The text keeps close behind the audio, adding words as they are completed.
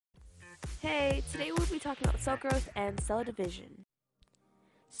Hey, today we'll be talking about cell growth and cell division.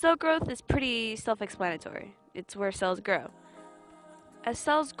 Cell growth is pretty self-explanatory. It's where cells grow. As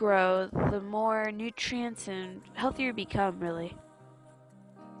cells grow, the more nutrients and healthier you become, really.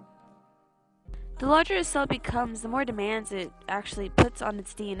 The larger a cell becomes, the more demands it actually puts on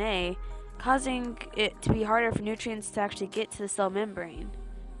its DNA, causing it to be harder for nutrients to actually get to the cell membrane,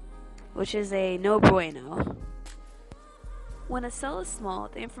 which is a no bueno. When a cell is small,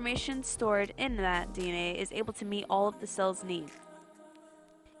 the information stored in that DNA is able to meet all of the cell's needs.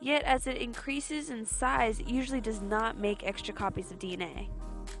 Yet, as it increases in size, it usually does not make extra copies of DNA.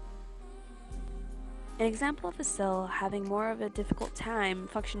 An example of a cell having more of a difficult time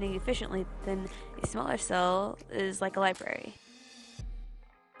functioning efficiently than a smaller cell is like a library.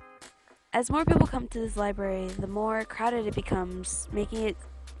 As more people come to this library, the more crowded it becomes, making it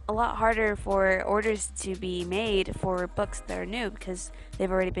a lot harder for orders to be made for books that are new because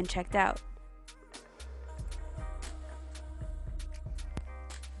they've already been checked out.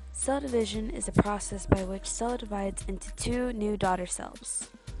 Cell division is a process by which cell divides into two new daughter cells.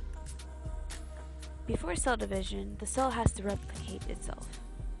 Before cell division, the cell has to replicate itself.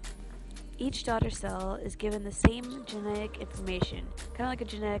 Each daughter cell is given the same genetic information, kind of like a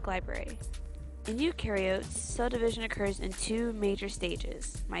genetic library. In eukaryotes, cell division occurs in two major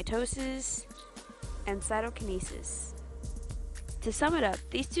stages, mitosis and cytokinesis. To sum it up,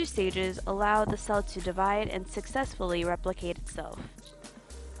 these two stages allow the cell to divide and successfully replicate itself.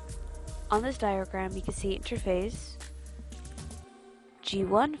 On this diagram, you can see interphase,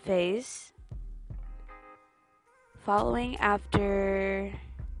 G1 phase, following after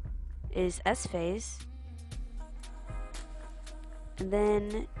is S phase, and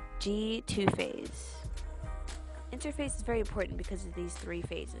then G2 phase. Interphase is very important because of these three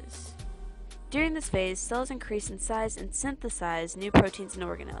phases. During this phase, cells increase in size and synthesize new proteins and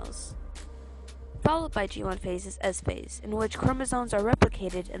organelles. Followed by G1 phase is S phase, in which chromosomes are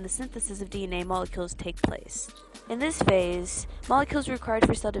replicated and the synthesis of DNA molecules take place. In this phase, molecules required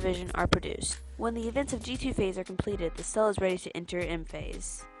for cell division are produced. When the events of G2 phase are completed, the cell is ready to enter M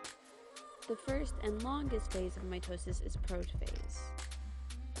phase. The first and longest phase of mitosis is prophase.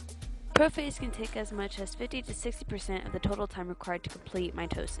 Prophase can take as much as 50 to 60% of the total time required to complete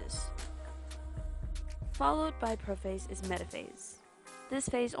mitosis. Followed by prophase is metaphase. This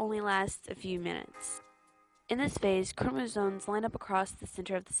phase only lasts a few minutes. In this phase, chromosomes line up across the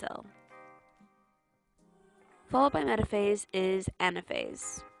center of the cell. Followed by metaphase is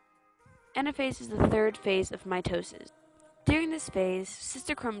anaphase. Anaphase is the third phase of mitosis. During this phase,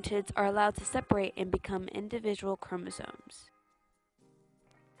 sister chromatids are allowed to separate and become individual chromosomes.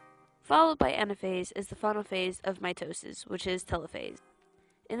 Followed by anaphase is the final phase of mitosis, which is telophase.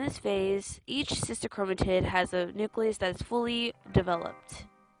 In this phase, each sister chromatid has a nucleus that is fully developed.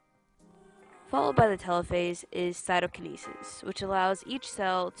 Followed by the telophase is cytokinesis, which allows each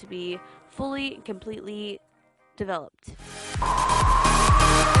cell to be fully and completely developed.